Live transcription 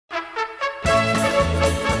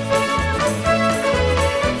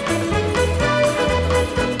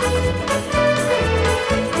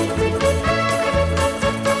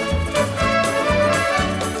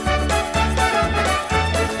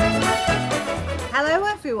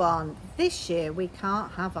everyone, this year we can't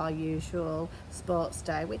have our usual sports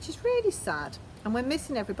day, which is really sad, and we're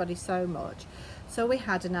missing everybody so much. So we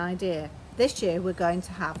had an idea. This year we're going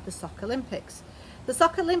to have the Soccer Olympics. The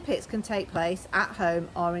Soccer Olympics can take place at home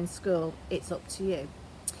or in school. It's up to you.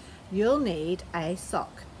 You'll need a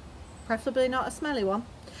sock, preferably not a smelly one,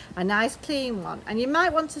 a nice clean one, and you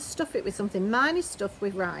might want to stuff it with something. Mine is stuffed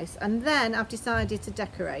with rice, and then I've decided to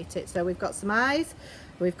decorate it. So we've got some eyes,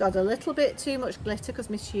 we've got a little bit too much glitter because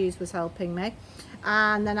Miss Hughes was helping me,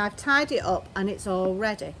 and then I've tied it up and it's all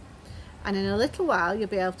ready. And in a little while you'll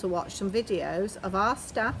be able to watch some videos of our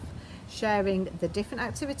staff sharing the different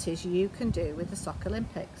activities you can do with the Soccer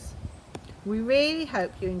Olympics. We really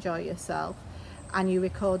hope you enjoy yourself and you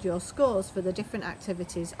record your scores for the different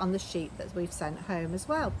activities on the sheet that we've sent home as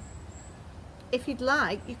well. If you'd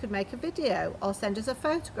like, you could make a video or send us a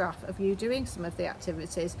photograph of you doing some of the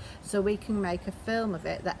activities so we can make a film of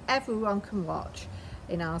it that everyone can watch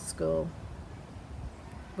in our school.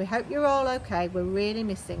 We hope you're all okay. We're really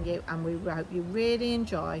missing you, and we hope you really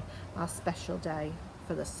enjoy our special day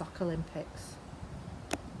for the Soccer Olympics.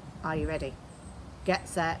 Are you ready? Get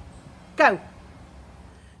set, go!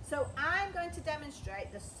 So I'm going to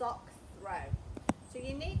demonstrate the sock throw. So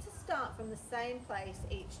you need to start from the same place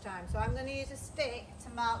each time. So I'm going to use a stick to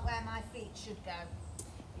mark where my feet should go.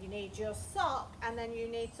 You need your sock, and then you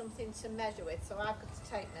need something to measure with. So I've got a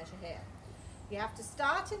tape measure here. You have to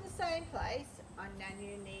start in the same place, and then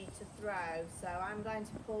you need to throw. So I'm going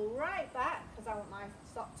to pull right back because I want my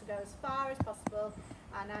sock to go as far as possible,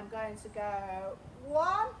 and I'm going to go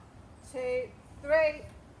 1, 2, 3.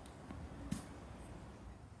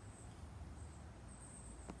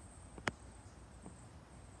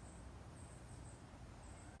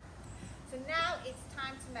 So now it's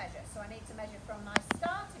time to measure. So I need to measure from my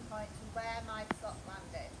starting point to where my sock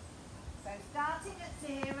landed. So starting at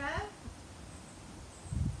 0,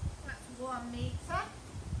 that's 1 metre.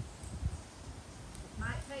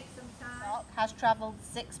 Might take some time. Sock has travelled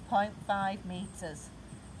 6.5 metres.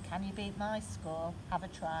 Can you beat my score? Have a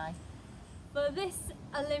try. For this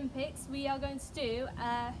Olympics, we are going to do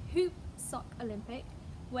a hoop sock Olympic,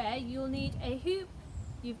 where you'll need a hoop,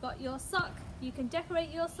 you've got your sock, you can decorate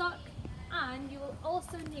your sock, and you will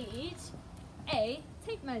also need a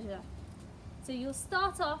tape measure. So you'll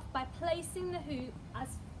start off by placing the hoop as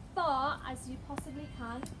far as you possibly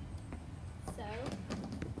can. So,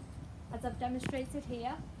 as I've demonstrated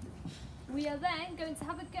here, we are then going to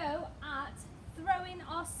have a go at throwing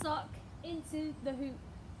our sock into the hoop.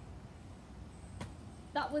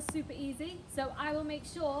 That was super easy, so I will make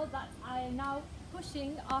sure that I am now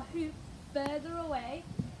pushing our hoop further away.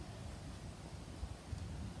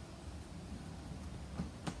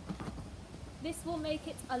 This will make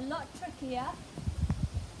it a lot trickier.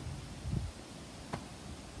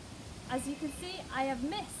 As you can see, I have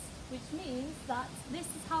missed, which means that this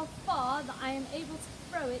is how far that I am able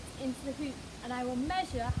to throw it into the hoop, and I will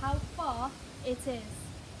measure how far it is.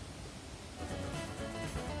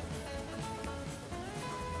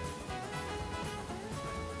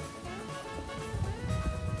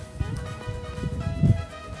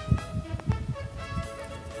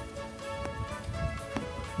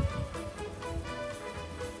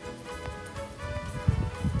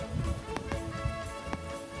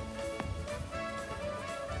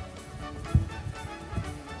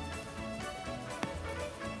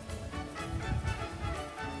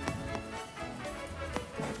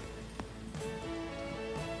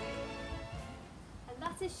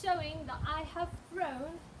 Is showing that I have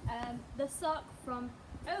thrown the sock from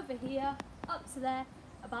over here up to there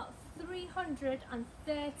about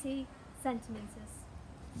 330 centimetres.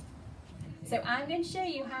 So I'm going to show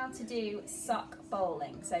you how to do sock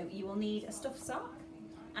bowling. So you will need a stuffed sock,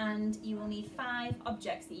 and you will need 5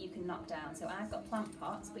 objects that you can knock down. So I've got plant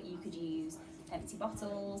pots, but you could use empty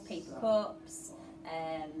bottles, paper cups,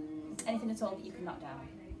 anything at all that you can knock down.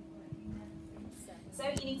 So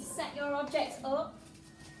you need to set your objects up,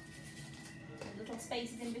 little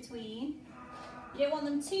spaces in between. You don't want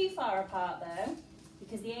them too far apart though,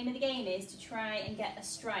 because the aim of the game is to try and get a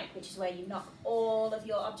strike, which is where you knock all of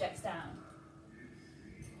your objects down.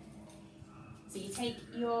 So you take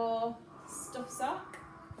your stuffed sock.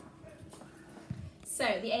 So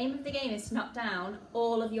the aim of the game is to knock down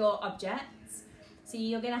all of your objects. So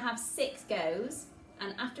you're going to have 6 goes,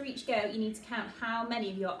 and after each go you need to count how many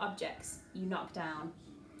of your objects you knock down.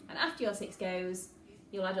 And after your 6 goes,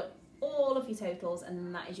 you'll add up all of your totals, and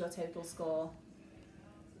then that is your total score.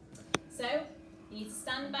 So you need to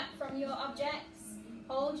stand back from your objects,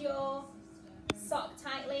 hold your sock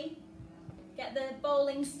tightly, get the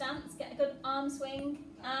bowling stance, get a good arm swing,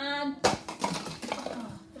 and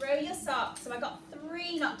throw your sock sock. So I got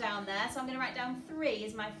 3 knocked down there, so I'm going to write down 3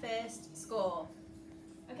 as my first score.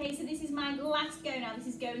 Okay, so this is my last go now. This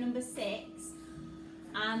is go number 6.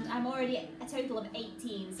 And I'm already at a total of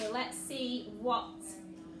 18. So let's see what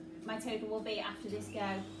my total will be after this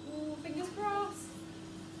go. Ooh, fingers crossed.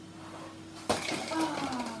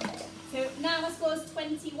 Oh. So now my score is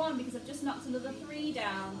 21 because I've just knocked another 3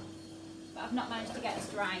 down. But I've not managed to get a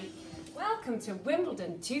strike. Welcome to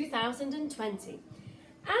Wimbledon 2020.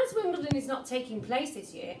 As Wimbledon is not taking place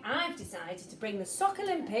this year, I've decided to bring the Soccer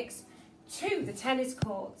Olympics to the tennis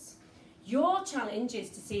courts. Your challenge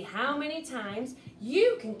is to see how many times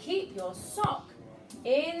you can keep your sock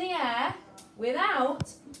in the air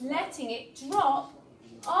without letting it drop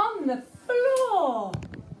on the floor.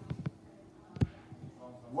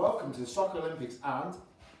 Welcome to the Soccer Olympics and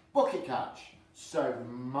bucket catch. So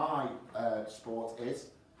my sport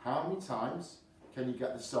is how many times can you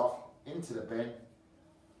get the sock into the bin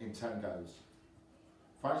in 10 goes.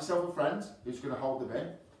 Find yourself a friend who's going to hold the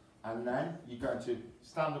bin, and then you're going to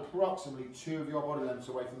stand approximately 2 of your body lengths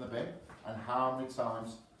away from the bin, and how many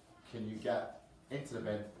times can you get into the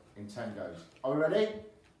bin in 10 goes. Are we ready?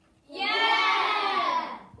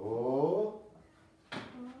 Yeah! Oh.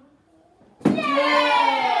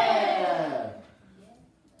 Yeah!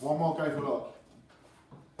 One more go for luck.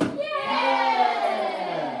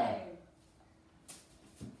 Yeah!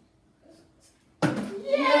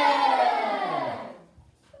 Yeah!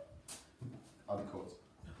 Are the chords?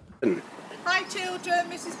 Hi children,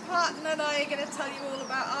 Mrs Patton and I are going to tell you all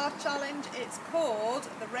about our challenge. It's called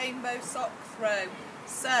the Rainbow Sock Throw.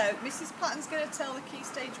 So Mrs Patton's going to tell the Key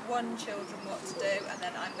Stage 1 children what to do, and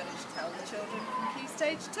then I'm going to tell the children from Key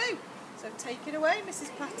Stage 2. So take it away,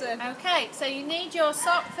 Mrs Patton. Okay, so you need your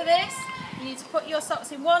sock for this. You need to put your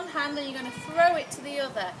socks in one hand and you're going to throw it to the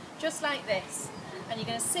other, just like this. And you're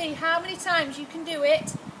going to see how many times you can do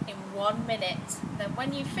it in 1 minute. Then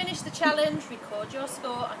when you finish the challenge, record your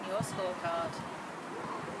score on your scorecard.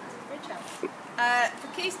 Good challenge. For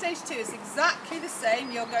Key Stage 2 it's exactly the same.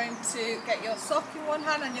 You're going to get your sock in one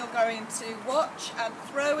hand and you're going to watch and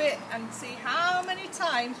throw it and see how many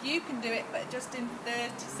times you can do it, but just in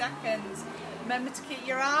 30 seconds. Remember to keep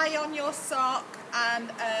your eye on your sock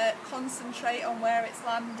and concentrate on where it's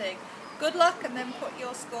landing. Good luck, and then put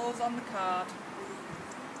your scores on the card.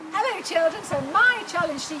 Hello children, so my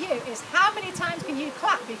challenge to you is how many times can you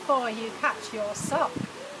clap before you catch your sock?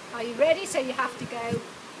 Are you ready? So you have to go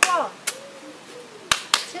 1,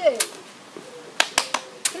 2,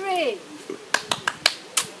 3, 4.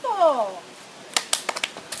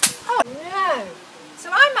 Oh no! So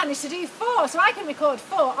I managed to do 4, so I can record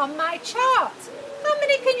 4 on my chart. How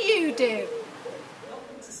many can you do?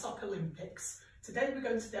 Welcome to Sock Olympics. Today we're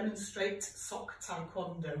going to demonstrate sock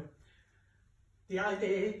taekwondo. The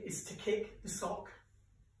idea is to kick the sock.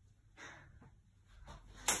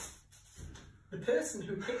 The person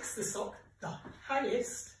who kicks the sock the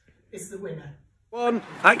highest is the winner. 1,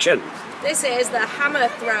 action! This is the hammer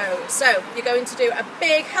throw. So you're going to do a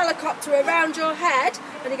big helicopter around your head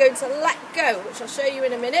and you're going to let go, which I'll show you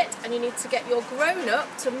in a minute, and you need to get your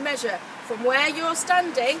grown-up to measure from where you're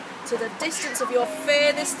standing to the distance of your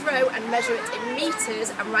furthest throw and measure it in metres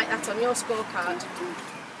and write that on your scorecard.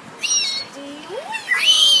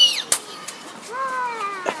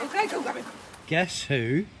 Okay, go grab it. Guess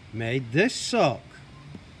who made this sock?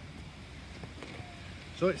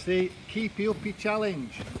 So it's the Keepy Uppy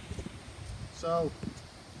challenge. So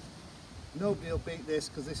nobody will beat this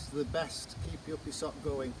because this is the best Keepy Uppy sock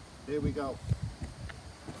going. Here we go.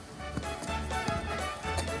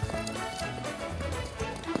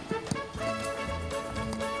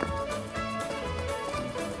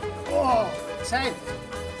 Oh, 10.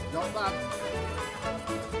 Not bad.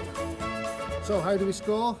 So how do we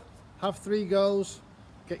score? Have 3 goes,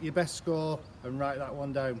 get your best score and write that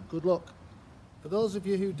one down. Good luck. For those of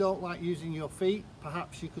you who don't like using your feet,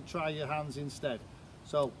 perhaps you could try your hands instead.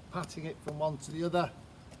 So patting it from one to the other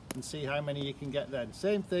and see how many you can get then.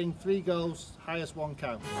 Same thing, 3 goes, highest one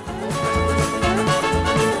count.